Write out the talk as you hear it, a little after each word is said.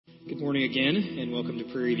Good morning again, and welcome to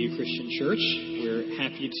Prairie View Christian Church. We're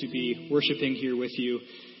happy to be worshiping here with you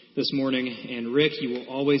this morning. And Rick, you will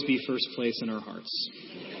always be first place in our hearts.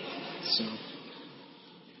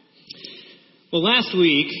 Well, last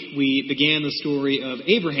week we began the story of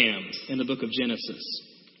Abraham in the book of Genesis.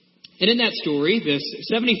 And in that story, this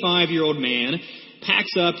 75-year-old man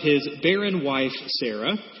packs up his barren wife,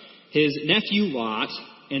 Sarah, his nephew, Lot,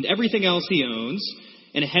 and everything else he owns,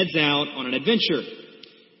 and heads out on an adventure.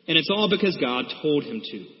 And it's all because God told him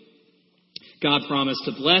to. God promised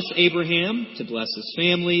to bless Abraham, to bless his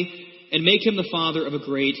family, and make him the father of a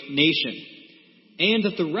great nation, and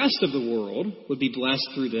that the rest of the world would be blessed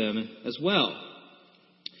through them as well.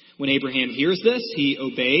 When Abraham hears this, he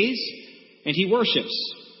obeys and he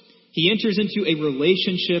worships. He enters into a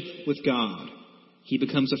relationship with God. He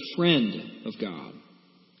becomes a friend of God.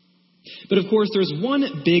 But of course, there's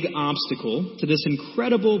one big obstacle to this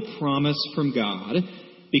incredible promise from God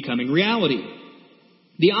becoming reality.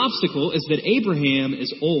 The obstacle is that Abraham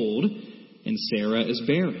is old and Sarah is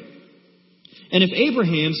barren. And if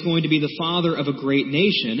Abraham's going to be the father of a great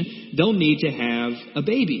nation, they'll need to have a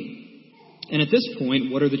baby. And at this point,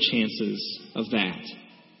 what are the chances of that?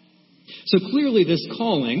 So clearly this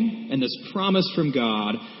calling and this promise from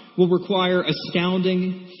God will require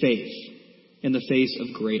astounding faith in the face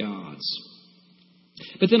of great odds.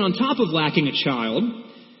 But then on top of lacking a child,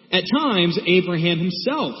 at times Abraham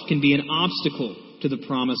himself can be an obstacle to the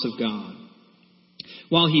promise of God.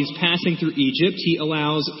 While he's passing through Egypt, he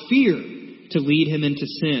allows fear to lead him into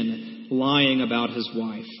sin, lying about his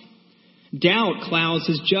wife. Doubt clouds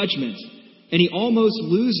his judgment, and he almost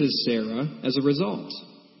loses Sarah as a result.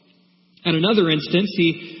 At another instance,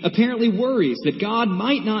 he apparently worries that God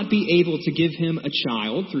might not be able to give him a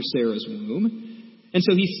child through Sarah's womb, and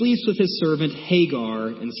so he sleeps with his servant Hagar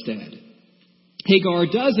instead. Hagar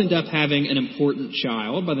does end up having an important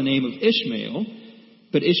child by the name of Ishmael,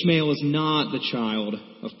 but Ishmael is not the child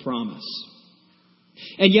of promise.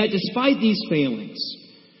 And yet, despite these failings,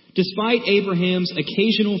 despite Abraham's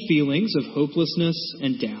occasional feelings of hopelessness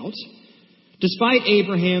and doubt, despite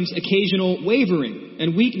Abraham's occasional wavering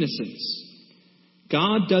and weaknesses,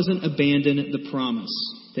 God doesn't abandon the promise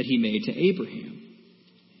that he made to Abraham.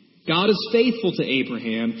 God is faithful to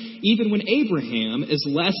Abraham, even when Abraham is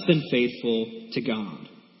less than faithful to God.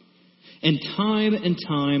 And time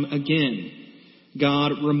again,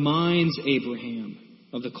 God reminds Abraham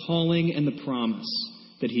of the calling and the promise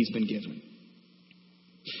that he's been given.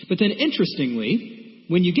 But then interestingly,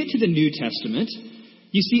 when you get to the New Testament,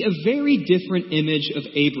 you see a very different image of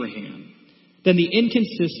Abraham than the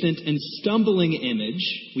inconsistent and stumbling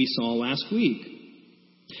image we saw last week.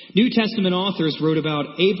 New Testament authors wrote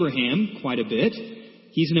about Abraham quite a bit.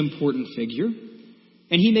 He's an important figure.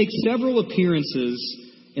 And he makes several appearances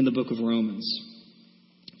in the book of Romans.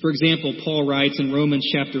 For example, Paul writes in Romans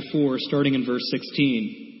chapter 4, starting in verse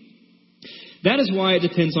 16, "That is why it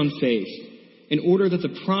depends on faith, in order that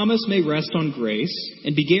the promise may rest on grace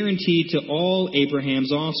and be guaranteed to all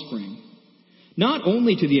Abraham's offspring, not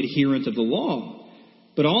only to the adherent of the law,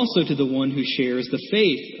 but also to the one who shares the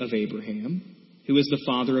faith of Abraham, who is the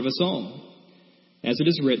father of us all. As it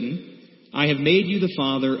is written, I have made you the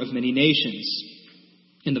father of many nations,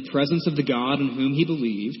 in the presence of the God in whom he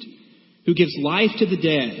believed, who gives life to the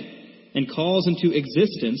dead and calls into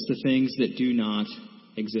existence the things that do not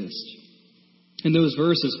exist." In those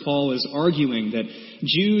verses, Paul is arguing that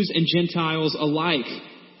Jews and Gentiles alike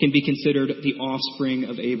can be considered the offspring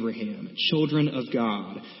of Abraham, children of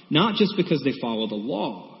God, not just because they follow the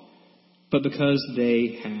law, but because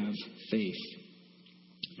they have faith.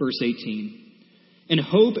 Verse 18, "In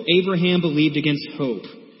hope Abraham believed against hope,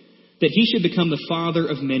 that he should become the father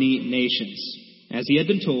of many nations. As he had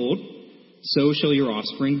been told, so shall your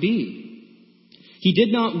offspring be. He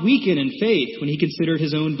did not weaken in faith when he considered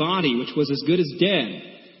his own body, which was as good as dead,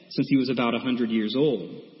 since he was about 100 years old,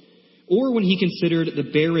 or when he considered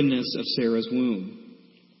the barrenness of Sarah's womb.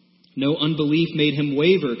 No unbelief made him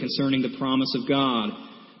waver concerning the promise of God,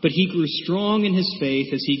 but he grew strong in his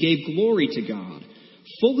faith as he gave glory to God,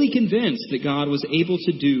 fully convinced that God was able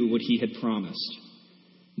to do what he had promised.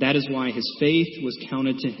 That is why his faith was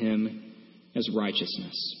counted to him as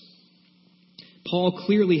righteousness." Paul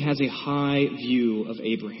clearly has a high view of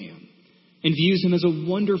Abraham and views him as a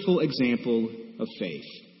wonderful example of faith.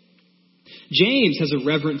 James has a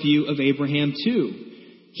reverent view of Abraham too.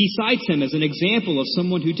 He cites him as an example of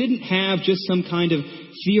someone who didn't have just some kind of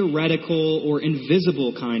theoretical or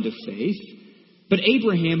invisible kind of faith, but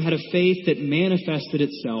Abraham had a faith that manifested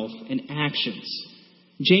itself in actions.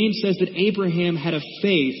 James says that Abraham had a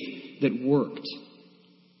faith that worked.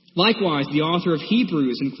 Likewise, the author of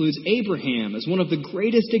Hebrews includes Abraham as one of the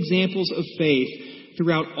greatest examples of faith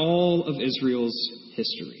throughout all of Israel's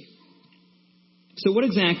history. So what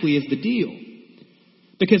exactly is the deal?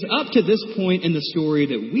 Because up to this point in the story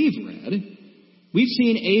that we've read, we've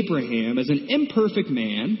seen Abraham as an imperfect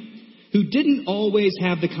man who didn't always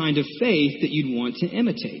have the kind of faith that you'd want to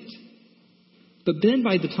imitate. But then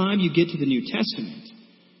by the time you get to the New Testament,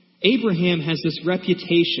 Abraham has this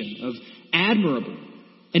reputation of admirable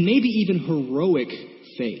and maybe even heroic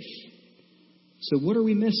faith. So what are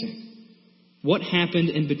we missing? What happened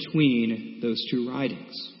in between those two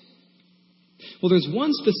writings? Well, there's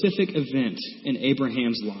one specific event in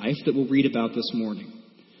Abraham's life that we'll read about this morning.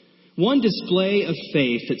 One display of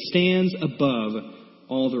faith that stands above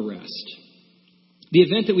all the rest. The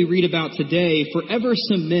event that we read about today forever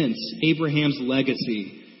cements Abraham's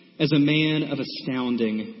legacy as a man of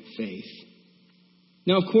astounding faith.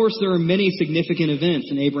 Now, of course, there are many significant events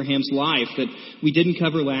in Abraham's life that we didn't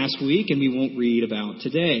cover last week and we won't read about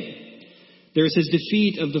today. There's his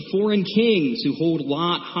defeat of the foreign kings who hold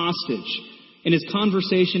Lot hostage and his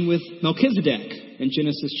conversation with Melchizedek in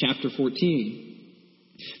Genesis chapter 14.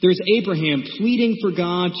 There's Abraham pleading for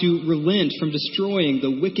God to relent from destroying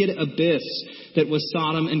the wicked abyss that was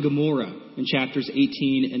Sodom and Gomorrah in chapters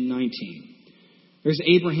 18 and 19. There's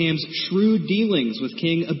Abraham's shrewd dealings with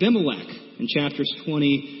King Abimelech in chapters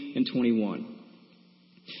 20 and 21.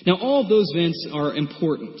 Now, all of those events are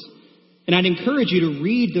important, and I'd encourage you to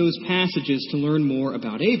read those passages to learn more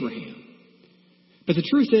about Abraham. But the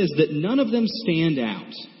truth is that none of them stand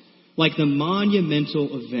out like the monumental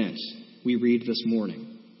event we read this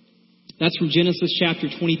morning. That's from Genesis chapter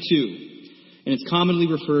 22, and it's commonly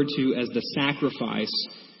referred to as the sacrifice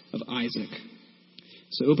of Isaac.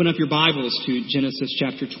 So open up your Bibles to Genesis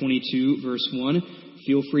chapter 22, verse 1.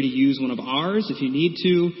 Feel free to use one of ours if you need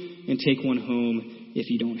to, and take one home if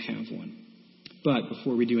you don't have one. But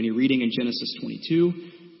before we do any reading in Genesis 22,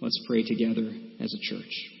 let's pray together as a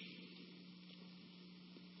church.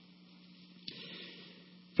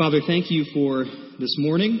 Father, thank you for this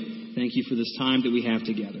morning. Thank you for this time that we have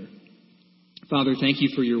together. Father, thank you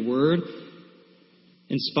for your word.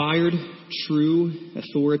 Inspired, true,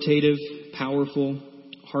 authoritative, powerful,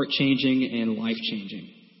 heart-changing, and life-changing.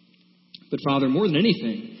 But Father, more than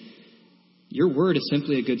anything, your word is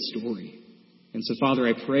simply a good story. And so, Father,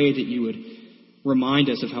 I pray that you would remind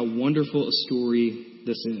us of how wonderful a story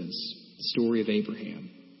this is, the story of Abraham.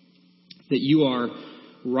 That you are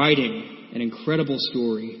writing an incredible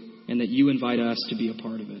story, and that you invite us to be a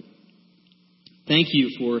part of it. Thank you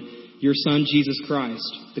for your Son, Jesus Christ,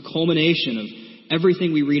 the culmination of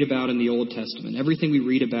everything we read about in the Old Testament, everything we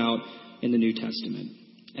read about in the New Testament.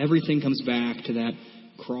 Everything comes back to that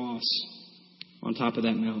cross on top of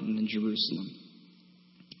that mountain in Jerusalem.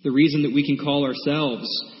 The reason that we can call ourselves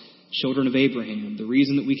children of Abraham, the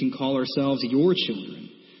reason that we can call ourselves your children,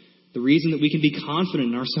 the reason that we can be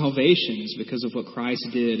confident in our salvation is because of what Christ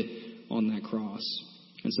did on that cross.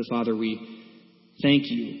 And so, Father, we thank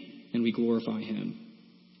you and we glorify him.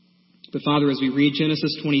 But Father, as we read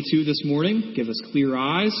Genesis 22 this morning, give us clear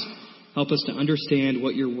eyes. Help us to understand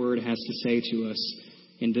what your word has to say to us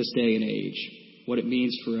in this day and age, what it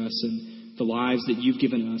means for us and the lives that you've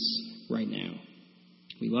given us right now.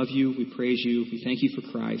 We love you. We praise you. We thank you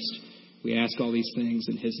for Christ. We ask all these things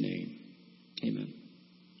in his name. Amen.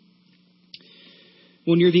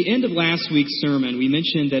 Well, near the end of last week's sermon, we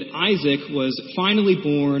mentioned that Isaac was finally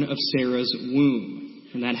born of Sarah's womb,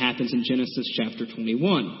 and that happens in Genesis chapter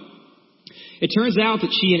 21. It turns out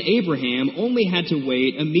that she and Abraham only had to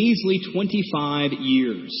wait a measly 25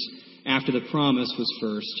 years after the promise was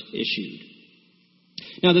first issued.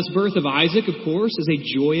 Now, this birth of Isaac, of course, is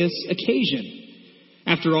a joyous occasion.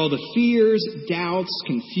 After all the fears, doubts,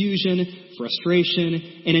 confusion,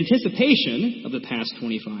 frustration, and anticipation of the past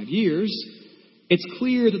 25 years, it's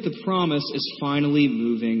clear that the promise is finally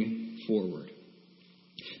moving forward.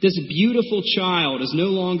 This beautiful child is no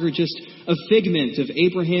longer just a figment of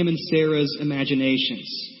Abraham and Sarah's imaginations.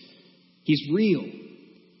 He's real.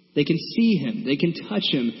 They can see him. They can touch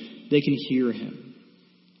him. They can hear him.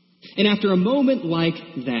 And after a moment like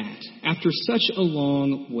that, after such a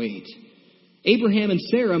long wait, Abraham and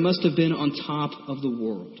Sarah must have been on top of the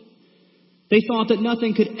world. They thought that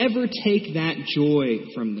nothing could ever take that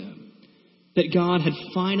joy from them, that God had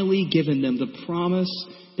finally given them the promise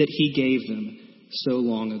that he gave them so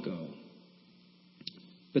long ago.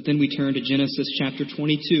 But then we turn to Genesis chapter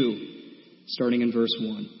 22, starting in verse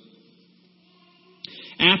 1.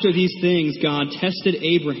 After these things, God tested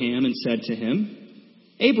Abraham and said to him,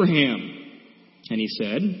 "Abraham." And he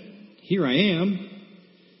said, "Here I am."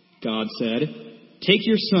 God said, "Take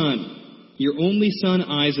your son, your only son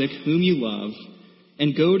Isaac, whom you love,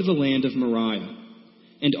 and go to the land of Moriah,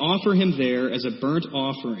 and offer him there as a burnt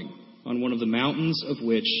offering on one of the mountains of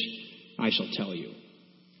which I shall tell you."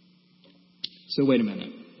 So wait a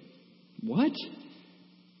minute. What?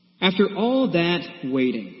 After all that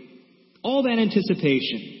waiting, all that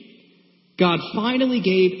anticipation, God finally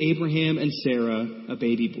gave Abraham and Sarah a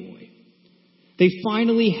baby boy. They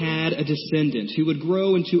finally had a descendant who would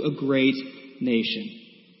grow into a great nation.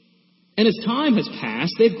 And as time has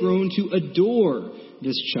passed, they've grown to adore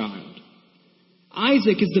this child.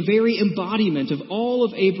 Isaac is the very embodiment of all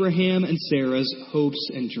of Abraham and Sarah's hopes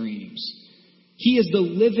and dreams. He is the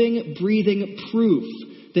living, breathing proof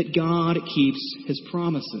that God keeps his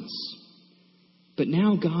promises. But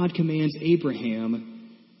now God commands Abraham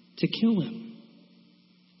to kill him.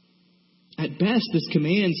 At best, this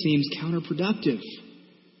command seems counterproductive.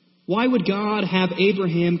 Why would God have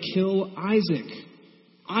Abraham kill Isaac?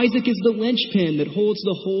 Isaac is the linchpin that holds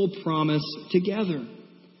the whole promise together.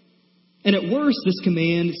 And at worst, this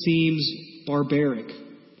command seems barbaric.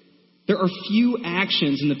 There are few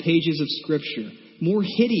actions in the pages of Scripture more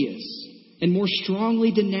hideous and more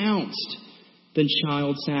strongly denounced than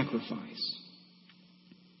child sacrifice.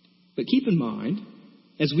 But keep in mind,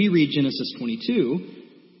 as we read Genesis 22,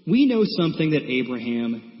 we know something that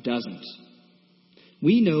Abraham doesn't.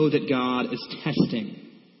 We know that God is testing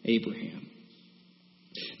Abraham.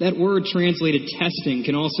 That word translated testing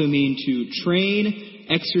can also mean to train,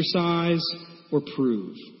 exercise, or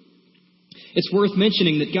prove. It's worth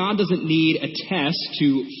mentioning that God doesn't need a test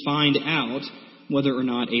to find out whether or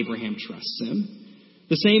not Abraham trusts him.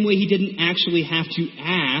 The same way he didn't actually have to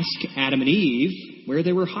ask Adam and Eve where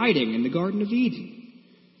they were hiding in the Garden of Eden.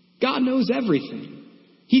 God knows everything.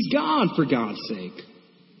 He's God, for God's sake.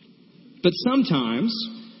 But sometimes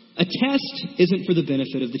a test isn't for the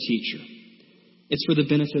benefit of the teacher. It's for the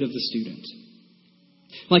benefit of the student.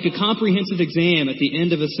 Like a comprehensive exam at the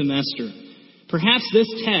end of a semester, perhaps this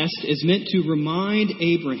test is meant to remind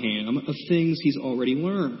Abraham of things he's already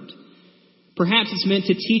learned. Perhaps it's meant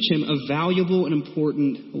to teach him a valuable and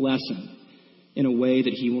important lesson in a way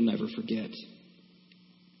that he will never forget.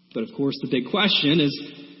 But of course, the big question is,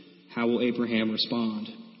 how will Abraham respond?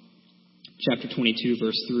 Chapter 22,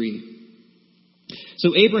 verse 3.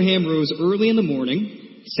 So Abraham rose early in the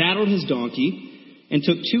morning, saddled his donkey, and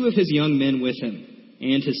took 2 of his young men with him,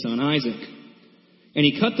 and his son Isaac. And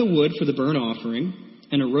he cut the wood for the burnt offering,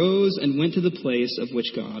 and arose and went to the place of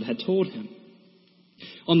which God had told him.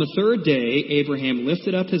 On the 3rd day, Abraham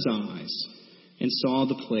lifted up his eyes and saw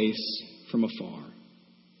the place from afar.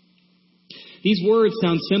 These words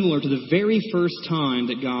sound similar to the very first time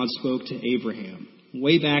that God spoke to Abraham,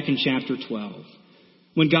 way back in chapter 12,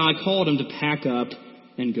 when God called him to pack up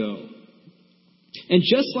and go. And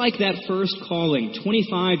just like that first calling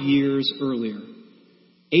 25 years earlier,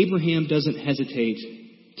 Abraham doesn't hesitate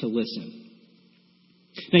to listen.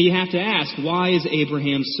 Now you have to ask, why is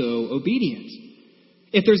Abraham so obedient?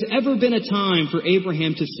 If there's ever been a time for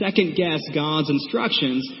Abraham to second-guess God's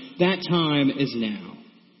instructions, that time is now.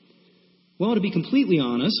 Well, to be completely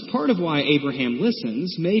honest, part of why Abraham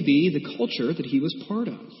listens may be the culture that he was part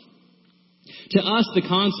of. To us, the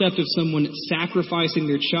concept of someone sacrificing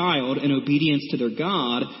their child in obedience to their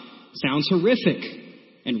God sounds horrific,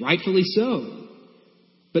 and rightfully so.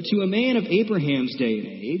 But to a man of Abraham's day and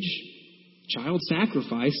age, child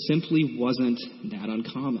sacrifice simply wasn't that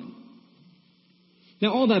uncommon.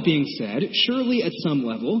 Now, all that being said, surely at some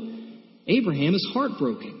level, Abraham is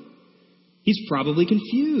heartbroken. He's probably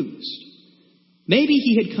confused. Maybe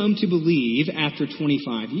he had come to believe after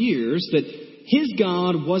 25 years that his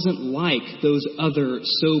God wasn't like those other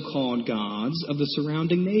so-called gods of the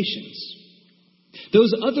surrounding nations.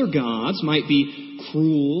 Those other gods might be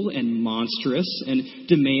cruel and monstrous and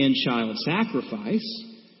demand child sacrifice,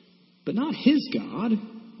 but not his God,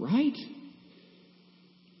 right?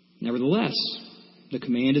 Nevertheless, the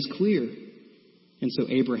command is clear, and so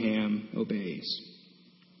Abraham obeys.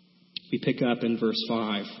 We pick up in verse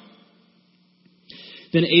 5.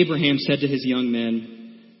 Then Abraham said to his young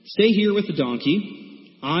men, "Stay here with the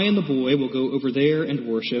donkey. I and the boy will go over there and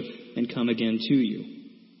worship and come again to you."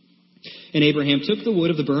 And Abraham took the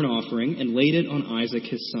wood of the burnt offering and laid it on Isaac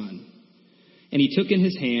his son. And he took in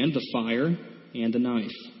his hand the fire and the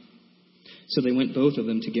knife. So they went both of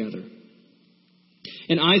them together.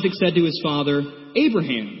 And Isaac said to his father,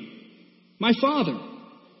 "Abraham, my father."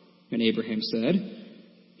 And Abraham said,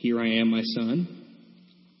 "Here I am, my son."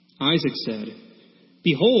 Isaac said,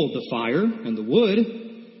 "Behold the fire and the wood,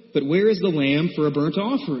 but where is the lamb for a burnt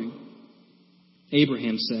offering?"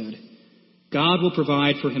 Abraham said, "God will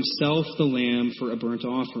provide for himself the lamb for a burnt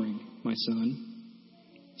offering, my son."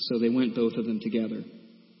 So they went both of them together.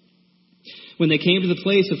 When they came to the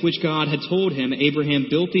place of which God had told him, Abraham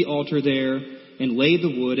built the altar there and laid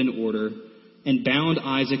the wood in order and bound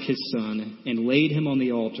Isaac his son and laid him on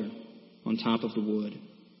the altar on top of the wood.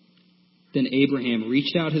 Then Abraham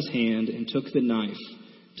reached out his hand and took the knife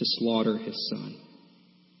to slaughter his son.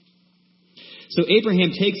 So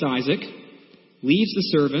Abraham takes Isaac, leaves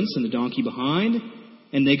the servants and the donkey behind,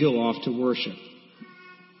 and they go off to worship.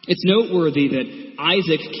 It's noteworthy that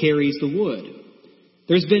Isaac carries the wood.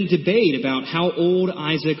 There's been debate about how old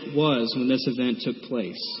Isaac was when this event took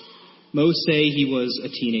place. Most say he was a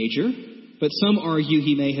teenager, but some argue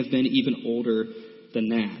he may have been even older than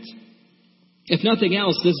that. If nothing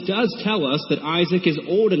else, this does tell us that Isaac is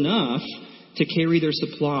old enough to carry their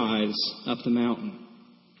supplies up the mountain.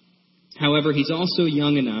 However, he's also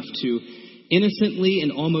young enough to innocently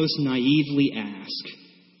and almost naively ask,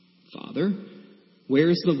 "Father,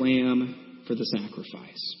 where's the lamb for the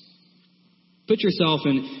sacrifice?" Put yourself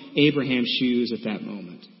in Abraham's shoes at that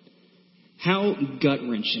moment. How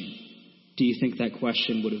gut-wrenching do you think that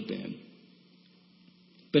question would have been?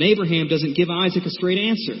 But Abraham doesn't give Isaac a straight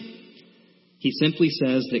answer. He simply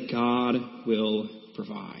says that God will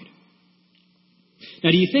provide.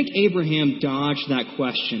 Now, do you think Abraham dodged that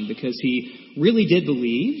question because he really did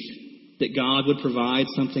believe that God would provide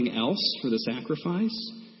something else for the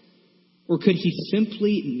sacrifice? Or could he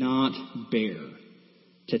simply not bear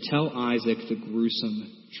to tell Isaac the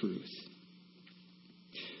gruesome truth?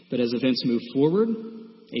 But as events move forward,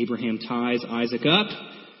 Abraham ties Isaac up,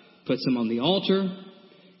 puts him on the altar,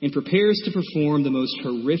 and prepares to perform the most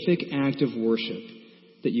horrific act of worship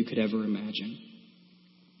that you could ever imagine.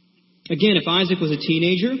 Again, if Isaac was a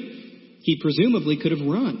teenager, he presumably could have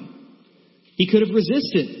run. He could have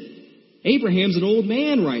resisted. Abraham's an old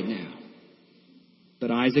man right now. But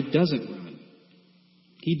Isaac doesn't run.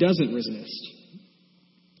 He doesn't resist.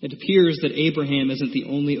 It appears that Abraham isn't the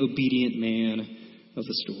only obedient man of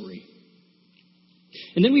the story.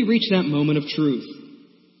 And then we reach that moment of truth.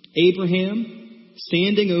 Abraham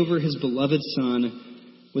standing over his beloved son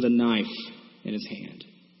with a knife in his hand.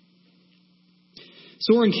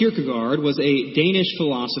 Soren Kierkegaard was a Danish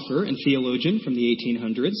philosopher and theologian from the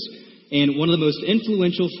 1800s and one of the most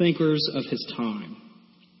influential thinkers of his time.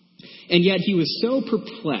 And yet he was so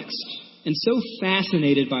perplexed and so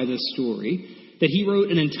fascinated by this story that he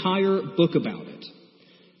wrote an entire book about it.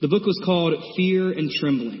 The book was called Fear and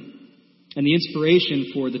Trembling. And the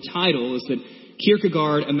inspiration for the title is that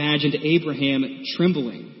Kierkegaard imagined Abraham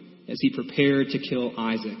trembling as he prepared to kill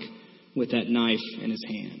Isaac with that knife in his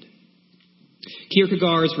hand.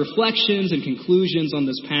 Kierkegaard's reflections and conclusions on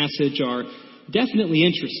this passage are definitely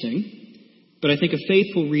interesting, but I think a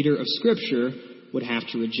faithful reader of Scripture would have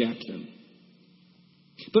to reject them.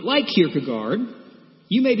 But like Kierkegaard,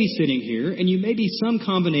 you may be sitting here and you may be some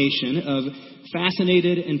combination of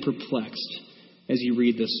fascinated and perplexed as you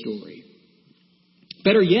read this story.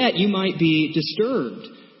 Better yet, you might be disturbed,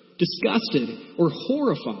 disgusted, or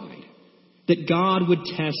horrified that God would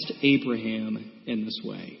test Abraham in this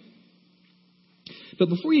way. But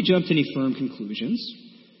before you jump to any firm conclusions,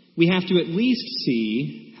 we have to at least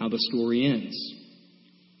see how the story ends.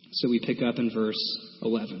 So we pick up in verse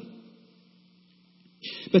 11.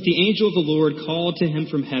 But the angel of the Lord called to him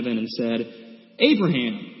from heaven and said,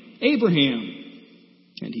 "Abraham, Abraham."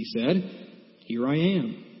 And he said, "Here I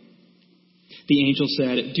am." The angel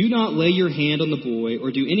said, "Do not lay your hand on the boy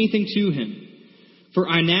or do anything to him, for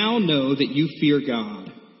I now know that you fear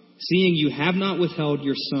God, seeing you have not withheld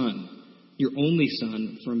your son, your only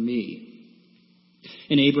son, from me."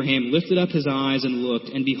 And Abraham lifted up his eyes and looked,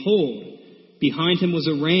 and behold, behind him was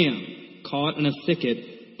a ram caught in a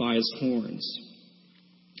thicket by his horns.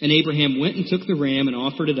 And Abraham went and took the ram and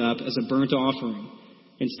offered it up as a burnt offering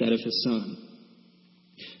instead of his son.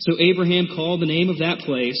 So Abraham called the name of that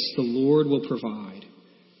place, "The Lord will provide."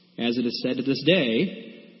 As it is said to this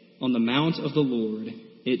day, "On the mount of the Lord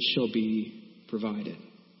it shall be provided."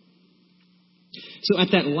 So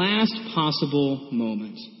at that last possible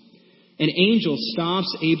moment, an angel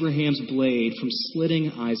stops Abraham's blade from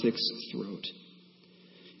slitting Isaac's throat.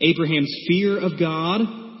 Abraham's fear of God,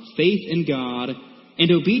 faith in God,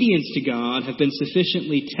 and obedience to God have been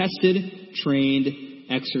sufficiently tested, trained,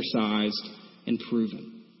 exercised, and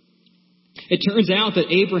proven. It turns out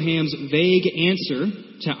that Abraham's vague answer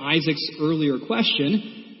to Isaac's earlier question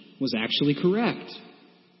was actually correct.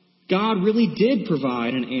 God really did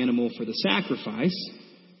provide an animal for the sacrifice,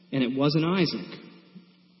 and it wasn't Isaac.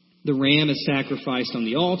 The ram is sacrificed on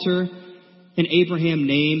the altar, and Abraham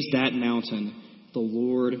names that mountain, "The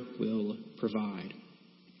Lord will provide."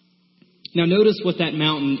 Now notice what that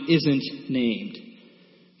mountain isn't named.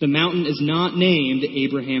 The mountain is not named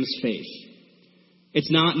Abraham's faith.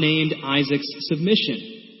 It's not named Isaac's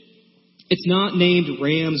submission. It's not named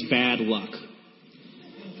Ram's bad luck.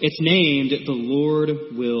 It's named the Lord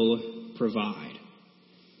will provide.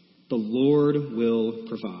 The Lord will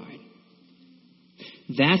provide.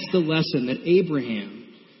 That's the lesson that Abraham,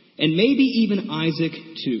 and maybe even Isaac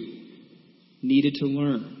too, needed to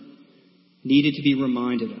learn, needed to be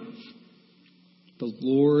reminded of. The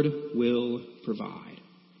Lord will provide.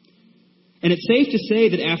 And it's safe to say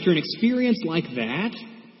that after an experience like that,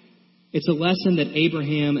 it's a lesson that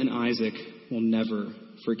Abraham and Isaac will never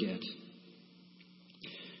forget.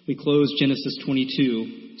 We close Genesis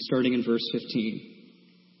 22, starting in verse 15.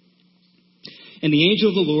 And the angel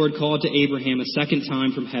of the Lord called to Abraham a second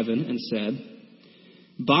time from heaven and said,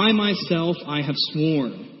 "By myself I have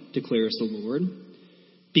sworn, declares the Lord,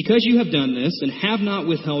 because you have done this and have not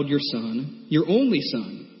withheld your son, your only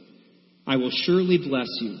son, I will surely bless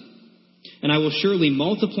you, and I will surely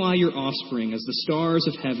multiply your offspring as the stars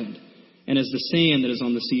of heaven and as the sand that is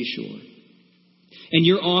on the seashore. And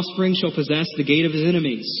your offspring shall possess the gate of his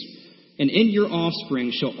enemies, and in your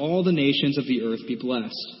offspring shall all the nations of the earth be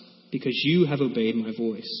blessed, because you have obeyed my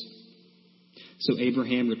voice." So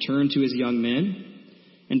Abraham returned to his young men,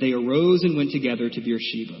 and they arose and went together to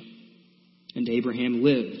Beersheba. And Abraham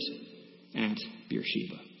lived at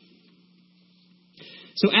Beersheba.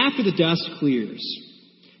 So after the dust clears,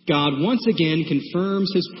 God once again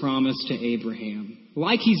confirms his promise to Abraham,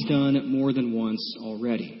 like he's done more than once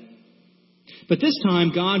already. But this time,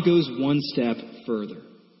 God goes one step further.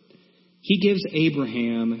 He gives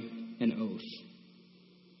Abraham an oath.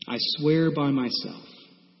 "I swear by myself."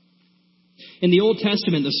 In the Old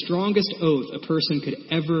Testament, the strongest oath a person could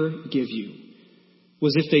ever give you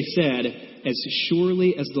was if they said, "As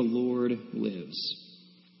surely as the Lord lives."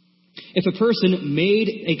 If a person made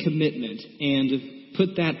a commitment and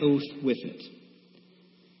put that oath with it,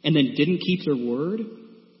 and then didn't keep their word,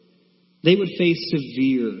 they would face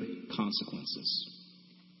severe consequences.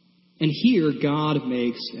 And here God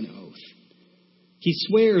makes an oath. He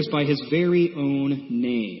swears by his very own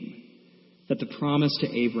name that the promise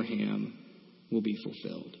to Abraham will be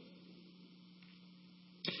fulfilled.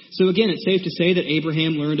 So again, it's safe to say that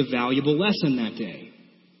Abraham learned a valuable lesson that day.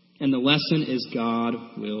 And the lesson is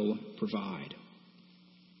God will provide.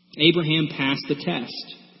 Abraham passed the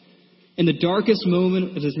test. In the darkest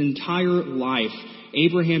moment of his entire life,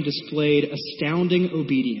 Abraham displayed astounding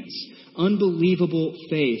obedience, unbelievable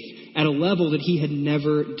faith at a level that he had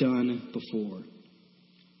never done before.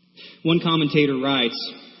 One commentator writes,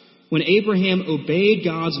 when Abraham obeyed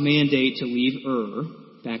God's mandate to leave Ur,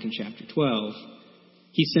 back in chapter 12,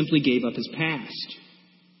 he simply gave up his past.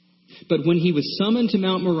 But when he was summoned to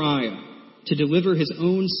Mount Moriah to deliver his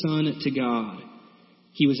own son to God,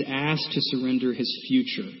 he was asked to surrender his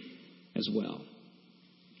future as well.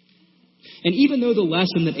 And even though the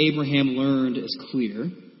lesson that Abraham learned is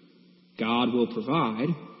clear, God will provide,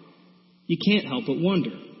 you can't help but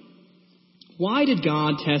wonder, why did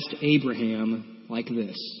God test Abraham like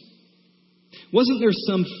this? Wasn't there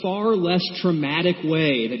some far less traumatic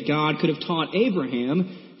way that God could have taught Abraham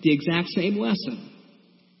the exact same lesson?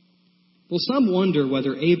 Well, some wonder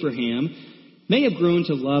whether Abraham may have grown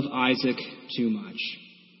to love Isaac too much.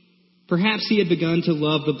 Perhaps he had begun to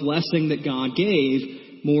love the blessing that God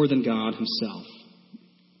gave more than God himself.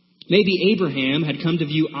 Maybe Abraham had come to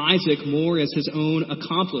view Isaac more as his own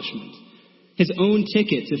accomplishment, his own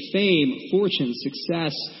ticket to fame, fortune,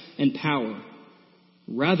 success, and power,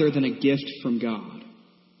 rather than a gift from God,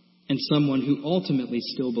 and someone who ultimately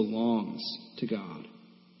still belongs to God.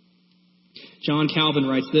 John Calvin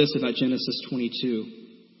writes this about Genesis 22.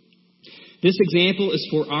 This example is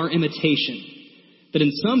for our imitation, that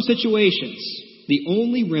in some situations, the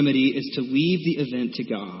only remedy is to leave the event to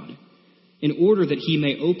God, in order that he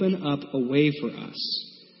may open up a way for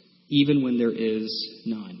us, even when there is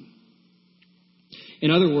none. In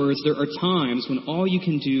other words, there are times when all you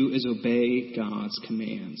can do is obey God's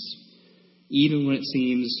commands, even when it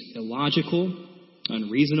seems illogical,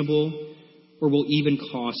 unreasonable, or will even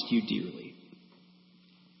cost you dearly.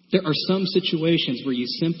 There are some situations where you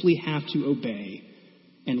simply have to obey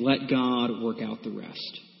and let God work out the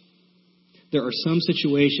rest. There are some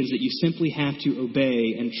situations that you simply have to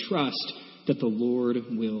obey and trust that the Lord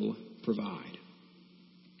will provide.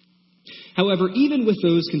 However, even with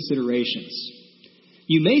those considerations,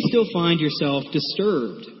 you may still find yourself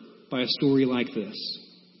disturbed by a story like this.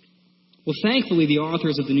 Well, thankfully, the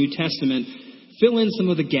authors of the New Testament fill in some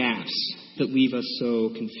of the gaps that leave us so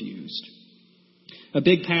confused. A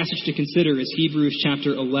big passage to consider is Hebrews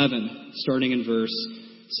chapter 11, starting in verse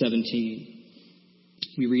 17.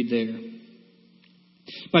 We read there,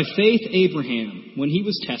 By faith, Abraham, when he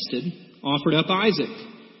was tested, offered up Isaac.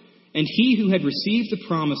 And he who had received the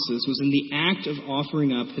promises was in the act of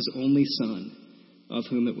offering up his only son, of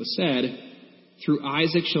whom it was said, "Through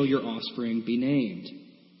Isaac shall your offspring be named."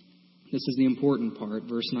 This is the important part,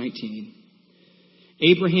 verse 19.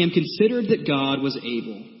 Abraham considered that God was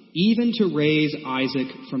able even to raise Isaac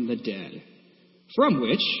from the dead, from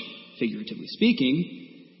which, figuratively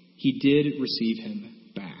speaking, he did receive him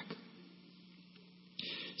back.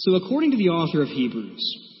 So according to the author of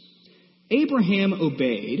Hebrews, Abraham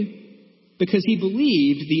obeyed because he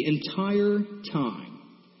believed the entire time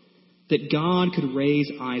that God could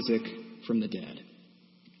raise Isaac from the dead.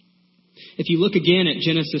 If you look again at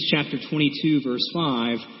Genesis chapter 22, verse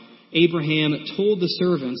 5, Abraham told the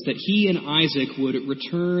servants that he and Isaac would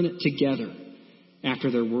return together after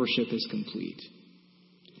their worship is complete.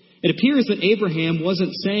 It appears that Abraham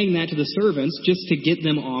wasn't saying that to the servants just to get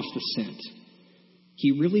them off the scent.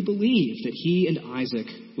 He really believed that he and Isaac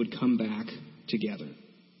would come back together.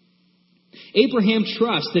 Abraham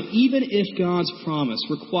trusts that even if God's promise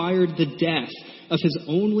required the death of his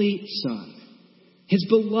only son, his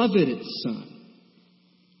beloved son,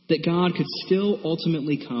 that God could still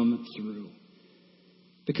ultimately come through.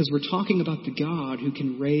 Because we're talking about the God who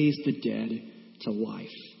can raise the dead to life.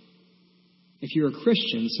 If you're a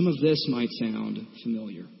Christian, some of this might sound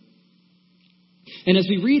familiar. And as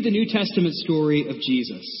we read the New Testament story of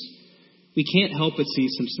Jesus, we can't help but see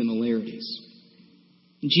some similarities.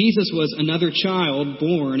 Jesus was another child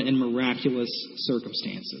born in miraculous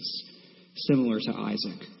circumstances, similar to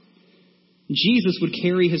Isaac. Jesus would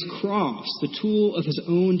carry his cross, the tool of his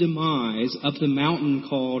own demise, up the mountain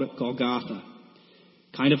called Golgotha,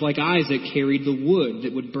 kind of like Isaac carried the wood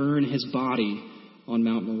that would burn his body on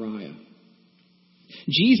Mount Moriah.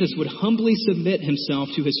 Jesus would humbly submit himself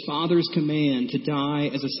to his Father's command to die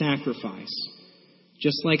as a sacrifice,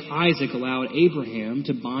 just like Isaac allowed Abraham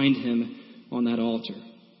to bind him on that altar.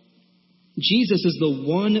 Jesus is the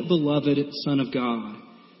one beloved Son of God,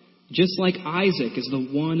 just like Isaac is the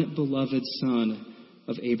one beloved son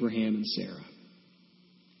of Abraham and Sarah.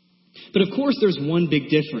 But of course, there's one big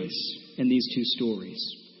difference in these two stories.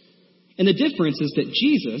 And the difference is that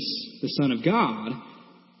Jesus, the Son of God,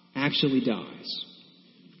 actually dies.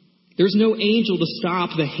 There's no angel to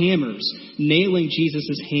stop the hammers nailing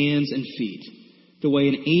Jesus' hands and feet, the way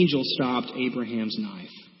an angel stopped Abraham's knife.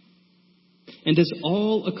 And this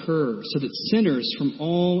all occurs so that sinners from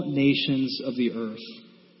all nations of the earth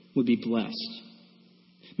would be blessed,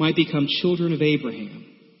 might become children of Abraham,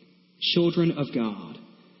 children of God,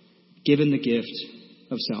 given the gift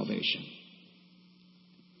of salvation.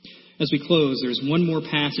 As we close, there's one more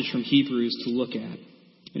passage from Hebrews to look at, and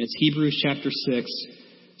it's Hebrews chapter 6,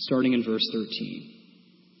 starting in verse 13.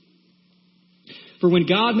 For when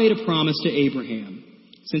God made a promise to Abraham,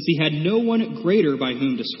 since he had no one greater by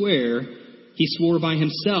whom to swear, he swore by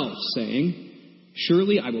himself, saying,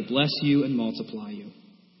 "Surely I will bless you and multiply you."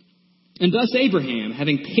 And thus Abraham,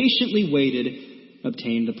 having patiently waited,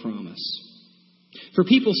 obtained the promise. For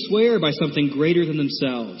people swear by something greater than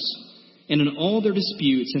themselves, and in all their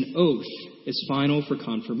disputes an oath is final for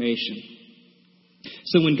confirmation.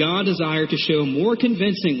 So when God desired to show more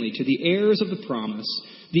convincingly to the heirs of the promise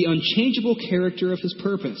the unchangeable character of his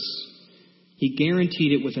purpose, he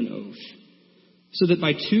guaranteed it with an oath, so that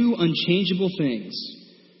by two unchangeable things,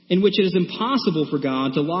 in which it is impossible for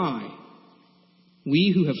God to lie, we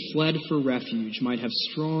who have fled for refuge might have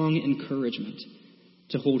strong encouragement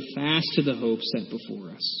to hold fast to the hope set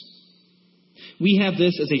before us. We have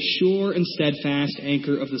this as a sure and steadfast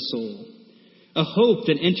anchor of the soul, a hope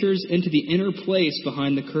that enters into the inner place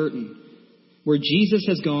behind the curtain, where Jesus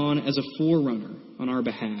has gone as a forerunner on our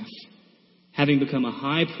behalf, having become a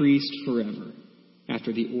high priest forever,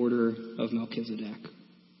 after the order of Melchizedek.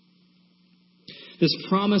 This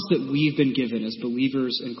promise that we've been given as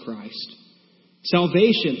believers in Christ,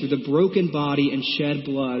 salvation through the broken body and shed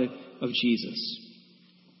blood of Jesus,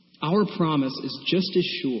 our promise is just as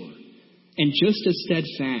sure and just as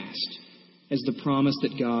steadfast as the promise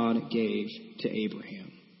that God gave to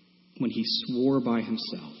Abraham when he swore by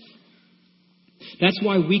himself. That's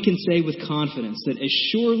why we can say with confidence that as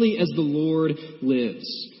surely as the Lord lives,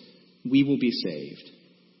 we will be saved.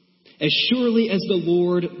 As surely as the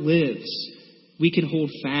Lord lives, we can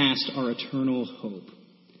hold fast our eternal hope.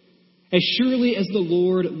 As surely as the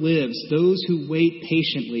Lord lives, those who wait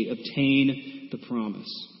patiently obtain the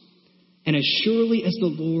promise. And as surely as the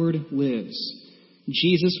Lord lives,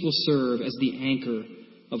 Jesus will serve as the anchor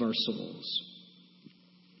of our souls.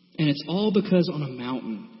 And it's all because on a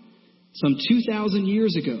mountain, some 2,000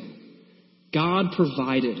 years ago, God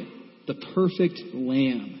provided the perfect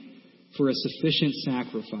lamb for a sufficient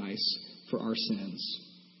sacrifice for our sins.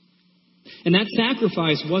 And that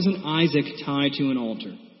sacrifice wasn't Isaac tied to an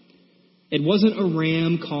altar. It wasn't a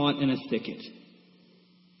ram caught in a thicket.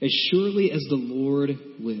 As surely as the Lord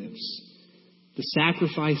lives, the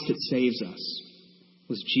sacrifice that saves us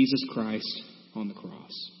was Jesus Christ on the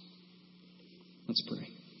cross. Let's pray.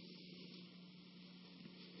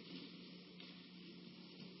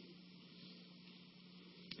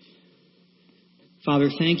 Father,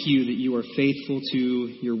 thank you that you are faithful to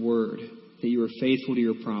your word, that you are faithful to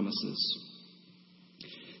your promises.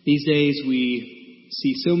 These days we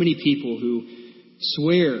see so many people who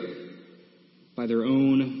swear by their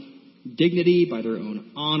own dignity, by their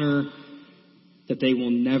own honor, that they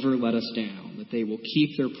will never let us down, that they will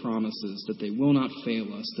keep their promises, that they will not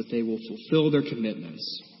fail us, that they will fulfill their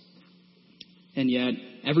commitments. And yet,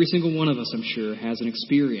 every single one of us, I'm sure, has an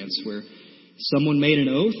experience where someone made an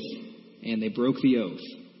oath and they broke the oath.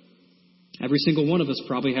 Every single one of us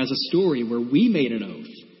probably has a story where we made an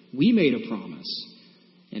oath, we made a promise,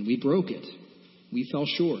 and we broke it. We fell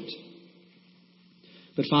short.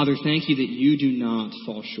 But Father, thank you that you do not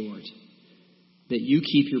fall short, that you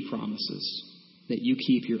keep your promises, that you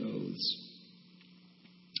keep your oaths.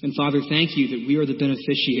 And Father, thank you that we are the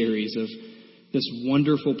beneficiaries of this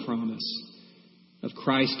wonderful promise of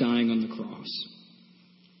Christ dying on the cross.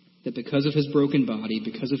 That because of his broken body,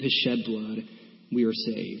 because of his shed blood, we are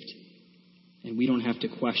saved. And we don't have to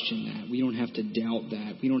question that. We don't have to doubt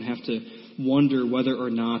that. We don't have to wonder whether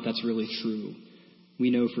or not that's really true.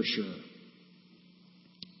 We know for sure.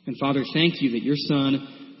 And Father, thank you that your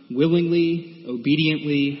Son willingly,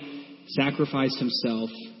 obediently sacrificed himself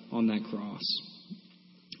on that cross.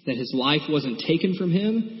 That his life wasn't taken from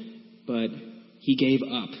him, but he gave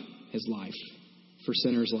up his life for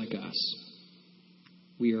sinners like us.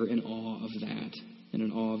 We are in awe of that and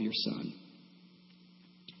in awe of your Son.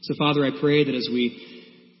 So, Father, I pray that as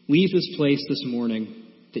we leave this place this morning,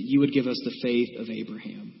 that you would give us the faith of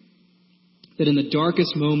Abraham. That in the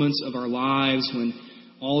darkest moments of our lives, when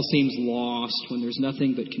all seems lost, when there's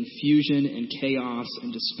nothing but confusion and chaos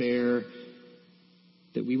and despair,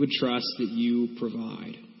 that we would trust that you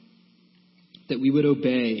provide. That we would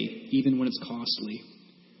obey even when it's costly.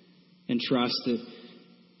 And trust that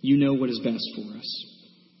you know what is best for us.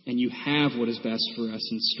 And you have what is best for us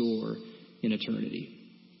in store in eternity.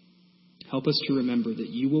 Help us to remember that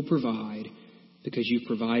you will provide because you've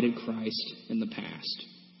provided Christ in the past.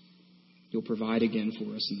 You'll provide again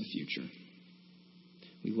for us in the future.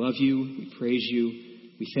 We love you. We praise you.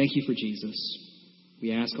 We thank you for Jesus.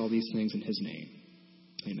 We ask all these things in his name.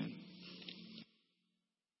 Amen.